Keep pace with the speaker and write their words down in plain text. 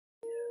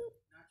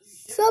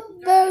Sup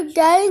there,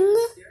 gang?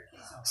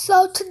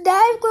 So today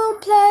I'm gonna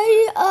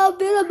play a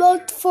bit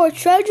about for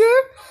treasure.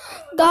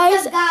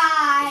 Guys,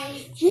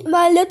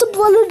 my little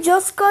brother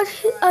just got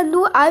a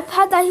new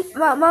iPad that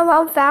my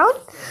mom found.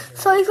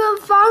 So he's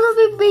gonna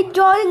finally be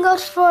joining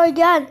us for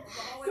again.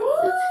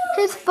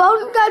 His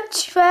phone got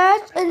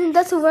trashed and it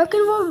doesn't work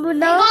anymore, but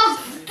now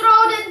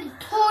thrown in the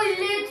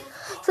toilet.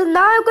 So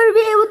now I'm gonna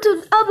be able to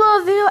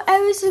upload a video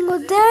every single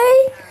day.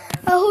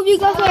 I hope you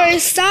guys are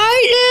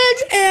excited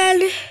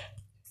and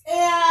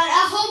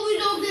I hope we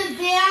don't get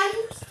banned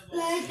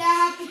like that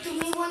happened to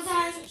me one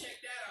time.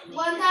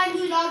 One time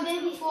we logged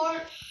in before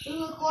we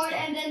record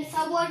and then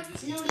someone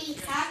literally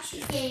hacked the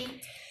game.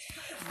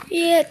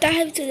 yeah, that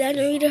happened to that. I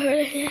really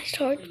hurt his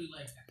heart.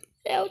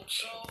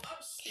 Ouch.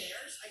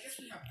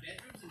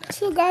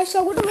 So guys, so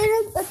I'm gonna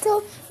wait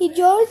until he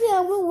joins and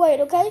I'm gonna wait,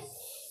 okay?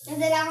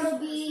 And then I'm gonna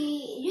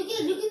be you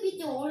can be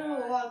the owner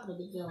or I'm gonna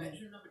be the owner.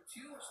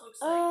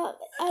 I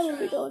will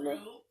be the owner.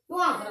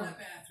 No, I'm gonna.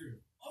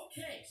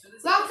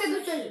 Wrong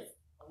temperature.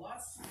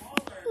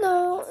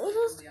 No,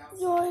 just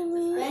join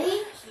me.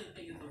 Ready?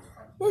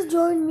 Just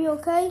join me,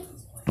 okay?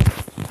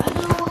 I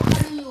don't know what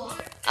color you are.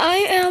 I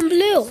am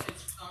blue.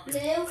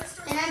 Blue?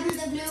 And I do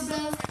the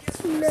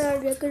blue.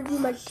 No, you're gonna be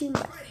my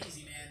teammate.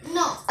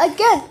 No.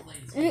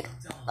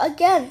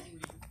 Again,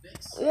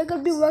 we're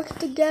gonna be working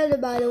together,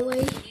 by the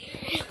way.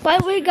 By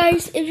the way,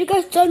 guys, if you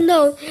guys don't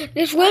know,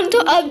 this winter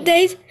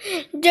update,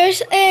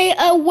 there's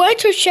a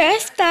winter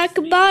chest that I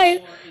can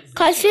buy,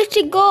 cost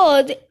 50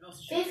 gold.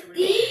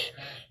 50?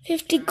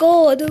 50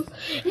 gold.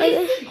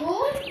 50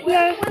 gold?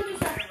 Yeah,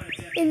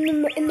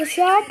 in the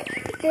shop,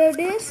 there it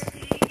is.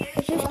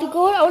 50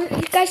 gold.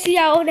 You guys see,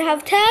 I only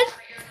have 10.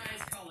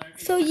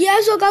 So yeah,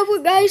 so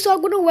guys, so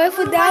I'm gonna wait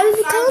for Daddy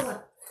to come.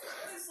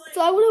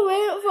 So I'm gonna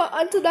wait for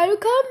until Daddy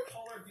come.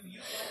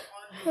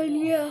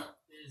 And yeah.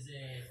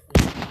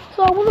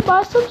 So I'm gonna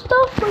buy some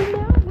stuff right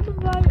now. I'm gonna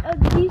buy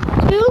these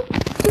two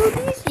of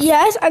these.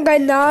 Yes, I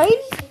got 9.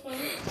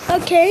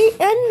 Okay,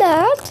 and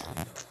that.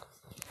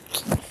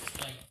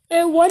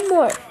 And one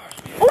more.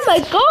 Oh my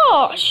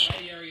gosh!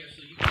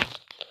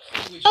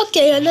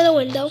 Okay, another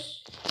window.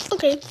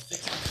 Okay.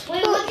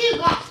 Wait, what do you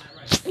got?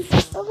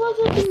 I want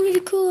something really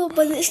cool,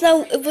 but it's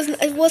not. It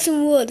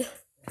wasn't wood.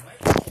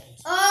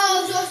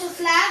 Oh, so it's a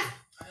flag?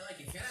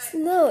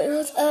 No, it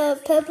was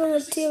paper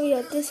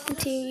material. This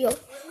material.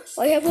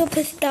 Oh, yeah, I'm gonna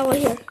put that one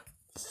here.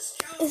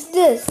 It's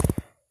this.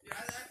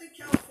 I think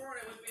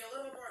California would be a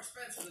little more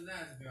expensive than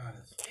that, to be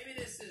honest. Maybe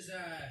this is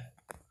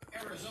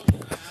Arizona.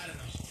 I don't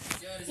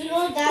know. You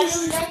know that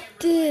looks like?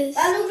 This.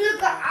 That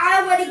looks like an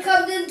eye when it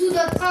comes into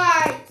the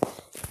car.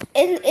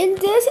 In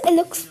this, it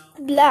looks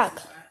black.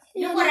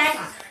 Look what I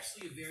got.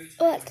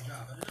 What?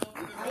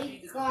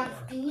 I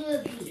got 2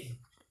 of these.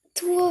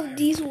 2 of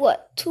these.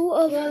 What? 2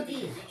 of. 2 of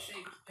these.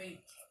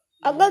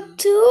 I got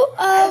 2 of.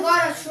 I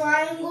got a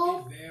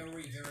triangle.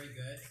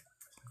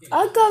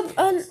 I got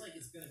an.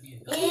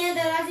 And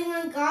the last thing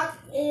I got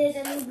is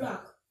a new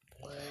block.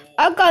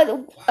 I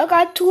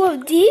got 2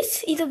 of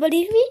these. You don't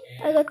believe me?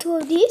 I got 2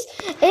 of these,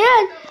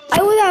 and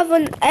I will have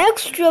an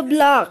extra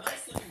block,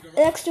 an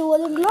extra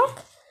wooden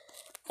block,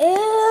 and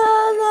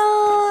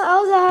I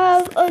also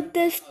have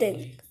this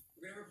thing.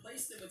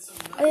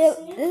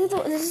 This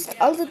is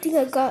all the thing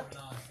I got.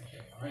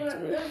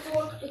 Let's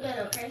work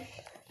together, okay?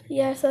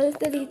 Yeah, so let's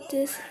delete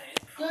this.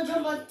 You'll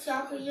jump on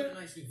top of here.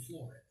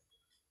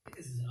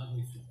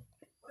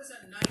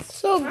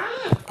 So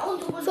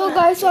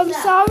guys, so I'm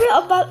sorry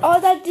about all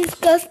that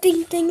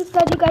disgusting things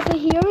that you guys are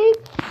hearing.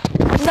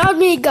 Not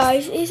me,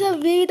 guys. It's a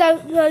video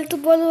that my little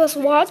brother was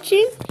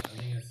watching,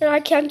 and I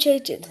can't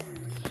change it.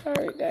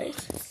 Sorry, guys.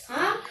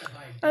 Huh?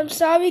 I'm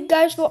sorry,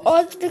 guys, for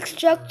all the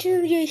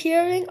destruction you're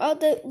hearing, all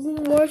the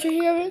words you're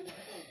hearing.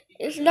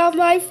 It's not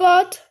my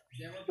fault.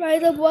 My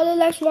little brother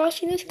likes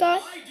watching this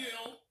guy.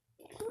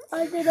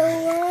 I don't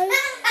know why.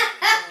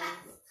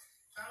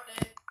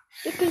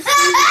 You can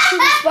see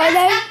he's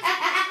funny.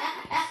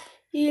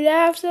 He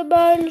laughs a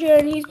bunch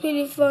and he's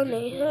pretty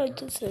funny. I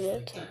just said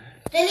it.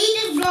 Delete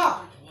this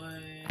block.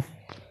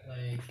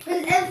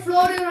 And then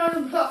floating on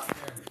the block.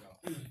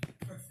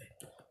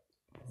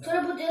 So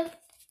I put this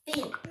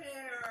thing.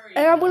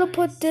 And I'm gonna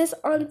put this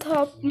on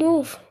top.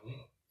 Move.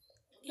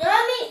 No,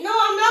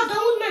 I'm not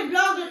done with my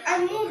block. I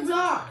moved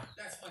block.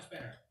 That's much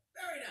better.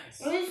 Very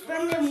nice. I'm just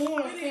spending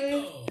more,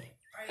 okay?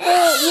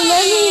 You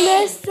let me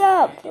mess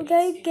up.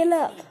 Okay, get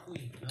up.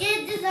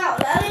 Get this out.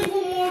 Let me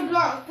put more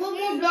blocks. Put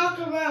more blocks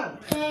around,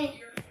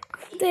 okay?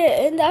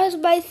 There, and that's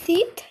my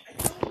seat.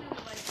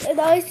 And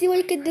now I see what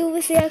you can do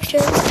with the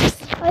extra.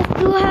 I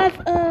still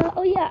have,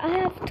 oh yeah, I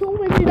have 2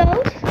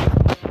 windows.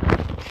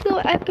 So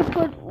I can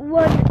put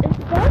one in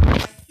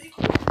front.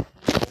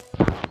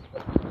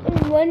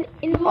 And one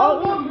in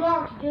all. More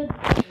blocks, dude.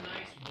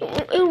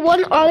 And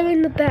one all the way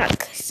in the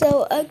back.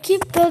 So I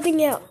keep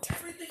building out.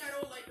 Everything I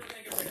don't like, we're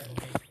gonna get rid of.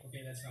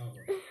 Okay, that's how it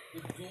works. The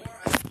door,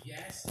 I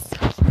guess.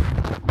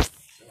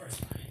 Sure, it's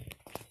fine.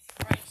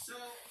 Alright, so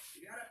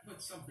you gotta put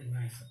something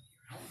nice up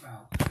here. How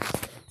about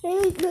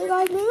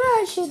Maybe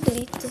I should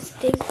delete this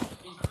thing.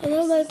 I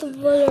don't like the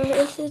butter.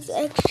 It's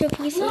extra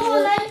piece of No,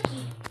 it. like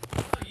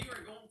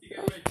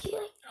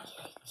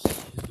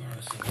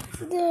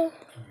There.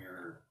 From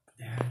your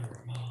dad or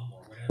mom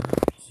or whatever,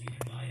 so you can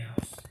buy a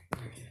house.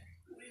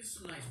 These are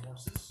some nice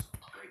horses.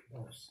 Great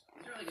horse.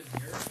 Is there like a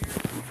mirror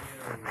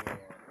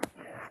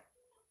here?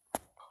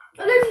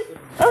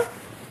 Oh,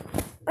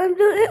 I'm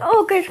doing.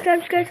 Oh, guys,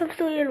 I'm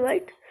still in,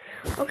 right?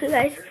 Okay,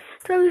 guys.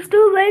 So I'm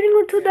still waiting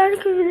until that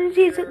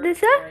community is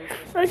this up.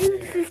 I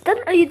think this is done.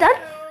 Are you done?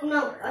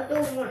 no, I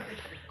don't want.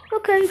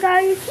 Okay,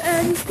 guys,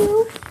 and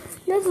still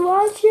just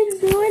watch him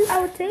do it.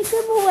 I'll take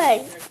him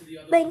away.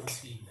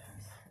 Thanks.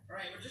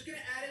 Alright, we're just gonna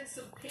add in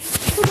some paint.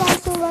 So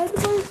guys, so right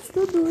now I'm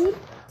still doing.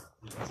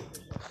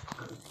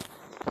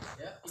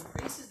 Yep,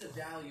 increases the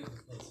value of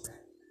the place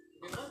back.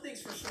 Okay, one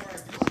thing's for sure, I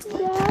do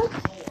Yeah. like the door.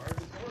 The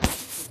door is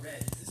super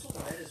red. Is this one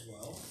red as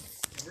well?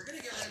 And we're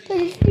gonna get rid of So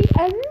this is the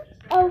end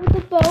of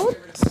the boat.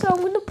 So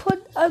I'm gonna put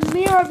a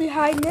mirror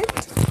behind it.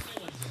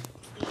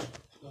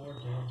 door.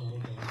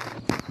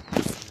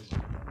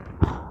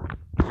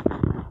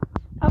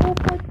 I will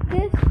put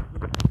this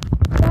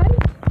right.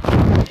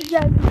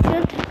 Yeah, you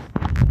should.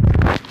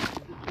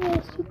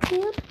 Yes, you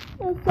can.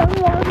 And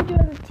someone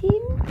join the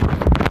team.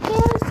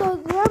 Yeah, so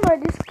remember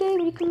this game.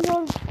 You can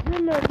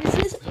remember this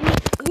is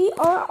we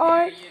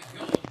are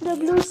the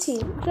blue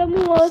team.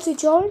 Someone wants to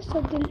join, so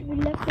we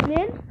left them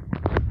in.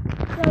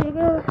 Now we're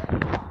gonna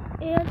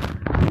and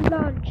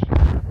launch.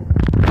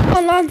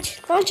 Oh,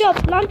 launch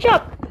up. Launch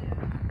up.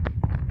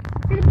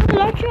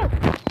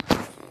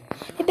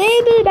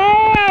 Baby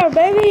bear.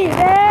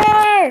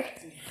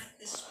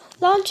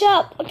 Launch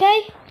up,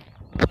 okay?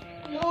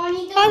 No, I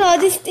need to. Oh no,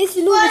 this new is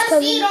Put a seat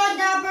coming. on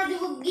that bird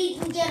you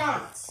can get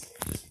on.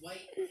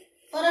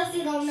 Put a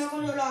seat on, I'm not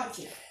going to launch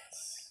it.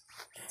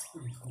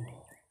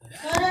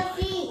 Put a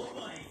seat.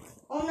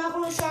 I'm not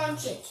going to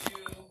launch it.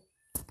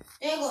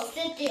 There you go,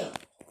 sit there.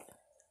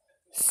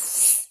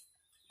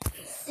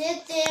 Sit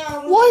there.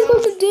 What are you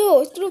going to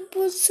do? It's going to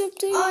put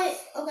something. Oh,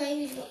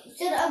 okay,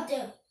 sit up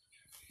there.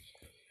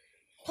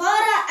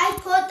 I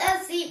put a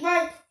seat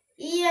right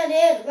here,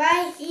 dude,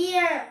 right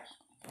here.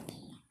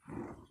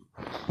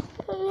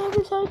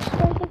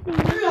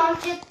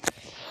 Launch it.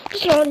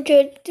 Just launch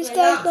it. This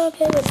guy's not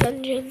paying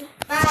attention.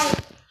 Bye.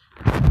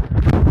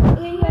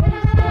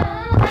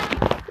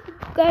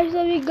 Guys,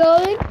 are we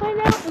going right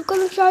now? We're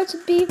gonna try to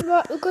be.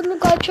 We're gonna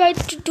go try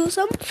to do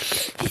some.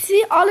 You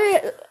see, all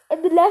the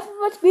at the left of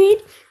my screen,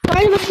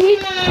 right of my screen,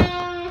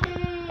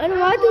 and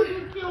right.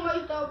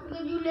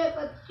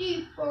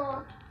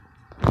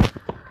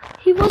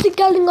 He wasn't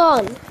getting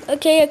on.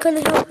 Okay, I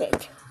couldn't help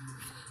it.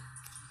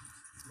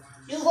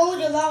 You go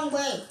the wrong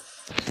way.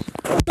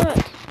 Why not?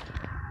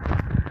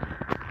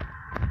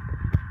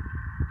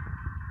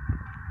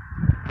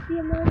 See,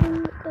 I'm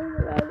not going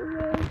the right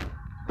way.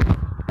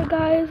 Hey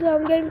guys,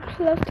 I'm getting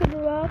close to the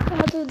rock. I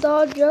have to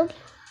dodge jump.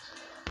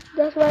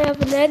 That's why I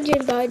have an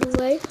engine, by the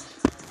way.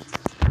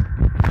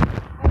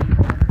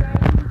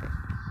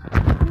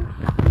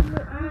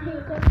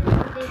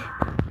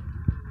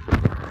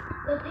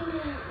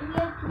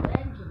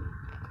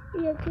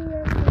 We have two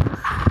engines.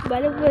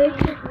 By the way.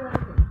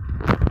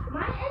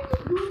 My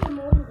engine doing the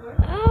motor work.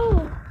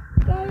 Ow!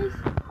 Guys.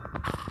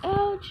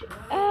 Ouch.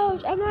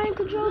 Ouch. I'm not in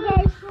control,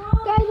 guys.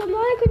 Guys, I'm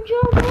not in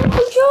control. I'm not in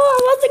control. I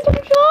was in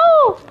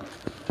control.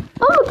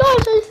 Oh my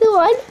gosh, are you still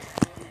on?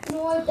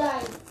 No, I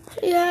died.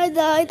 Yeah, I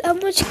died. How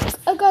much?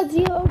 I got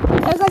 0.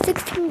 I got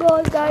 16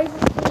 gold, guys.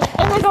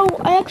 And I got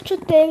an extra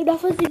thing.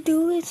 That's what they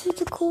do. It's such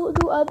a cool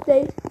new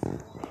update.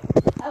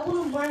 I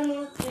want to buy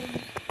more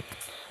things.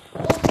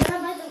 Oh, should I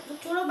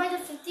buy the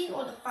 15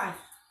 or the 5?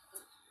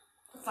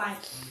 The 5.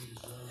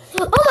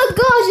 Oh my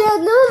gosh, yeah,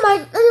 no,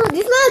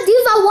 these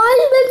are why are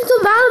you making so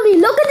mad at me?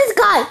 Look at this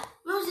guy.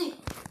 Rosie.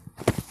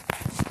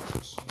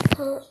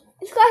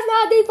 This guy's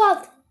not a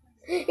default.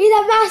 He's a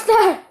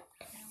master.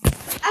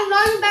 I'm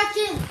logging back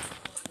in.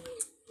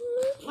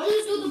 What do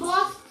you do, the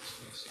boss?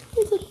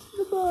 He's the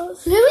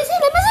boss. Let me see.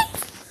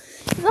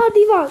 He's not a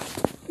default.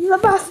 He's a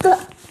master.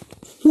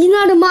 He's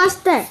not a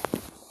master.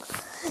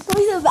 No,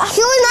 he's a master.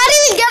 He was not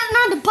even getting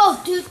on the boat,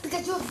 dude,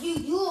 because you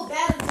were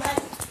bad at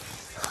driving.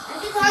 I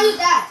can tell you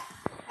that.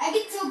 I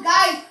can tell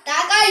guys,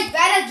 that guy is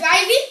bad at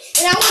driving,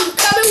 and I want to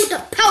come in with a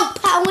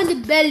pow in the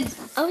belly.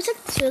 I wish I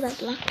could show that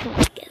black one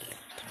again.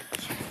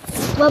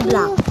 What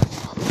black?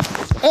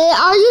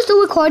 Are you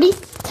still recording?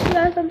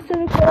 Yes, I'm still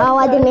recording. Oh,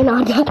 I didn't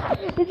know that.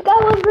 This guy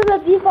wasn't a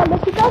default.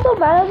 Look, he got so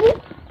mad at me.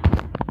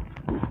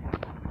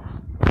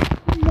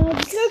 No,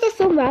 this guy got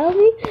so mad at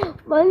me.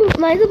 Mine's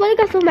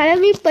got so mad at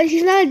me, but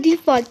he's not a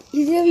default.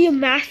 He's gonna be a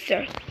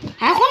master.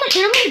 I want to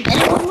hit him in the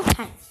belly one more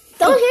time.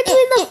 Don't hit me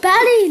in the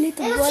belly,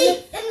 little In the boy. sheet.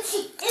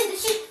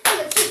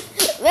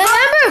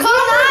 Remember, be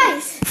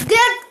nice.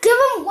 Give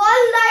him 1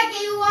 like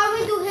if you want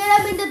me to hit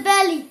him in the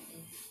belly.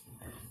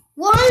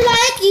 1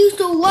 like equals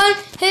to 1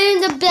 hit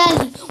in the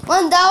belly.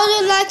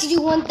 1,000 likes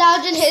you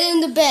 1,000 hit in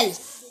the belly.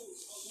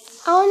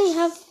 I only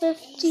have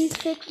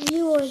 56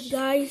 viewers,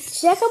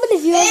 guys. Check how many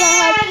viewers I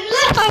have.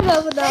 I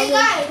have a Hey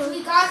guys,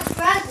 we got a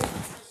present.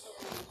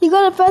 You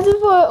got a present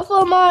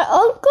for my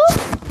uncle?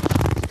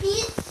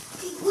 He's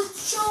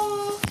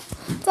So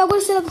I'm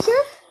gonna sit up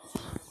here.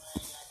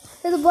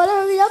 There's a brother,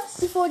 hurry up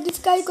before this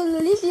guy is gonna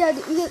leave. Yeah,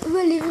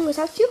 we're leaving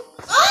without you.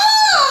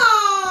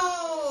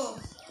 Oh!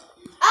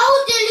 I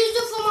will delete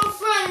it for my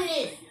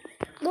friend.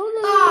 No.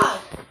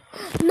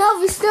 No,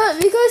 we're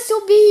gonna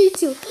still be here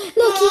too.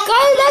 Look, he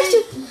got you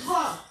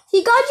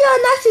on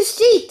an extra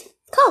seat.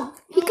 Come,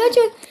 he got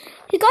you an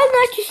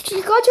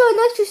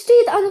extra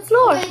seat on the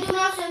floor. Okay, do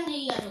not send it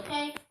yet,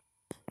 okay?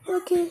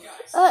 Okay.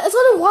 It's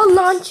only one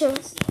launcher.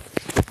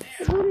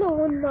 It's only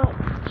one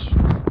launcher.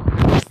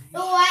 So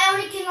I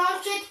already can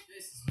launch it.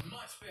 This is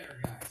much better,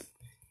 guys.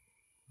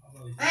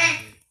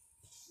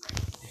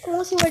 I want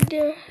to see right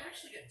there.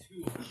 Actually got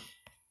 2 of them.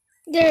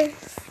 There.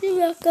 You're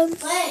welcome.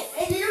 Wait,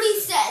 it literally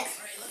says,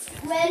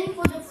 ready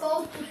for the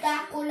phone to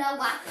tackle la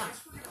waka.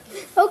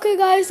 Okay,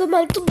 guys, so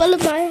my brother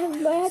might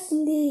have to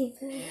leave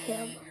him. You're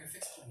gonna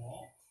fix the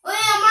wall? Oh yeah,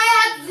 I might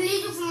have to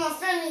delete it for my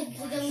friend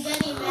because I'm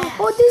getting mad.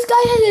 Oh, this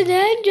guy has an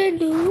engine,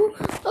 dude.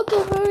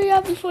 Okay, hurry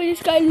up before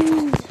this guy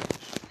leaves.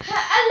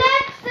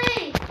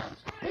 Alexi,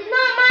 it's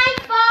not my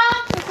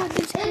fault.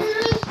 It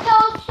literally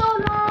took so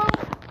long.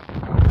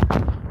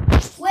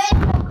 Wait,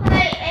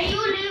 okay, and you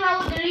leave, I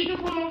will delete it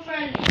for my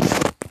friend.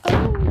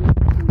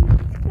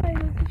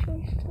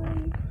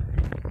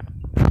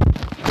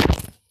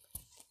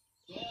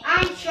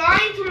 I'm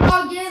trying to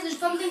log in, there's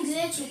something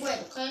glitchy. Wait,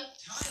 okay?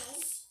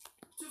 Tiles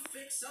to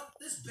fix up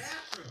this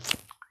bathroom.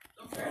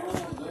 Okay,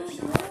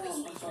 this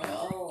one's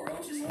real.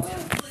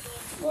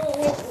 Whoa,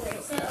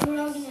 okay, I'm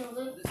logging in,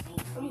 okay?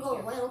 I'm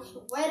going, wait,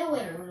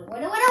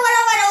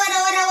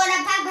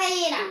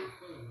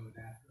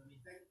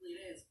 Technically it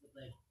is, but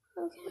like,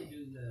 only do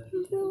the.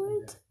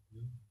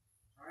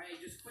 Alright,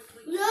 just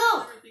quickly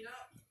No. everything up.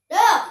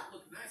 Yeah.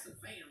 Look nice and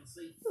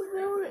fancy.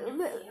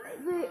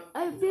 I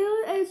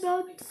built a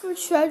belt for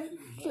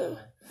treasure.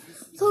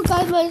 So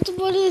guys, my little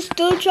brother is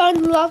still trying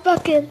to log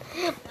back in.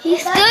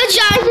 He's still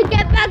trying to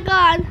get back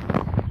on.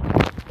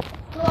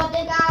 So I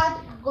think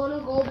I'm gonna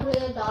go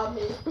play adopt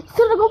me. He's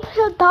gonna go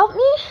play Adopt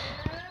Me?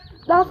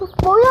 That's a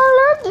spoiler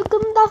alert.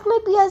 That's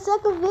maybe a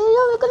second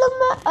video we're gonna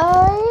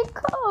make.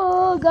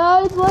 Oh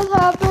guys, what's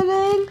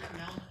happening?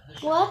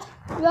 What?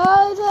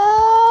 Guys,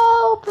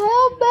 help Did me!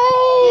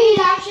 you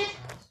launch it?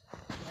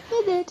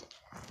 I did.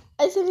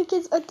 I said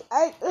because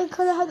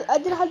I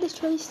didn't have this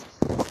choice.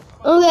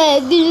 Okay,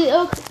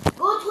 okay.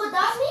 Go to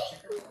adopt me?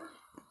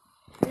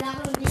 We're not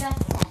gonna do that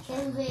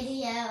second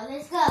video.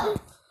 Let's go.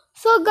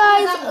 So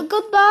guys,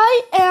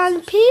 goodbye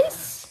and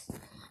peace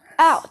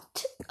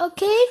out.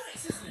 Okay?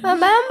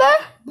 Remember?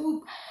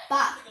 Boop,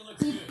 bop,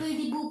 beep,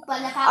 boop,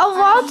 I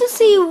want to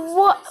see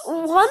what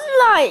 1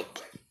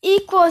 like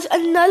equals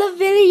another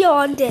video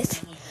on this.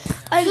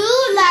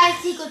 2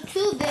 likes equal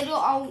 2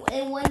 videos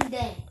in 1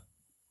 day.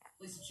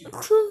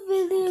 2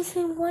 videos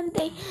in 1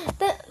 day.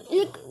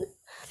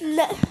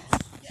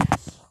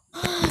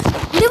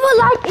 Leave a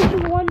like if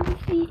you want to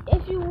see.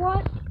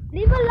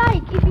 Leave a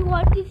like if you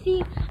want to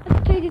see us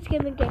play this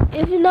game again.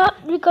 If not,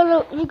 we're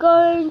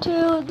going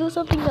to do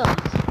something else.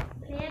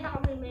 Play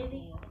adopt me,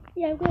 maybe.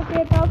 Yeah, I'm gonna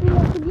play Adopt Me.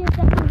 That could be a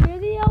second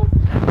video.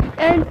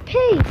 And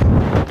peace.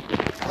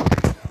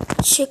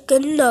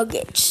 Chicken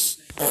nuggets.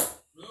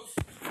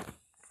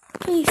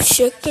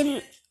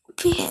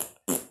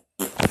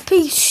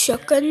 Peace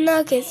chicken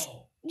nuggets.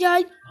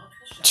 Yeah.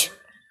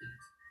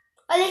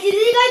 Alex,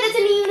 this guy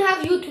doesn't even have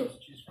YouTube.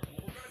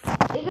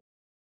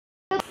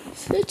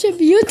 Such a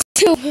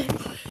YouTube.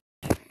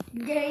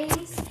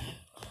 Games.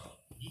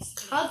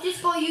 How's this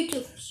for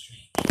YouTube?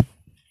 But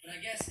I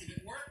guess if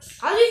it works.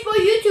 How's this for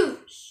YouTube?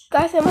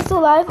 Guys, I'm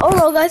still live. Oh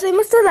no, guys,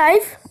 I'm still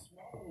live.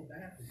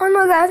 Oh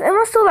no, guys,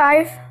 I'm still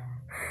live.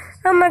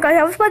 Oh my god,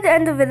 I was about to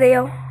end the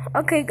video.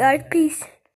 Okay, guys, peace.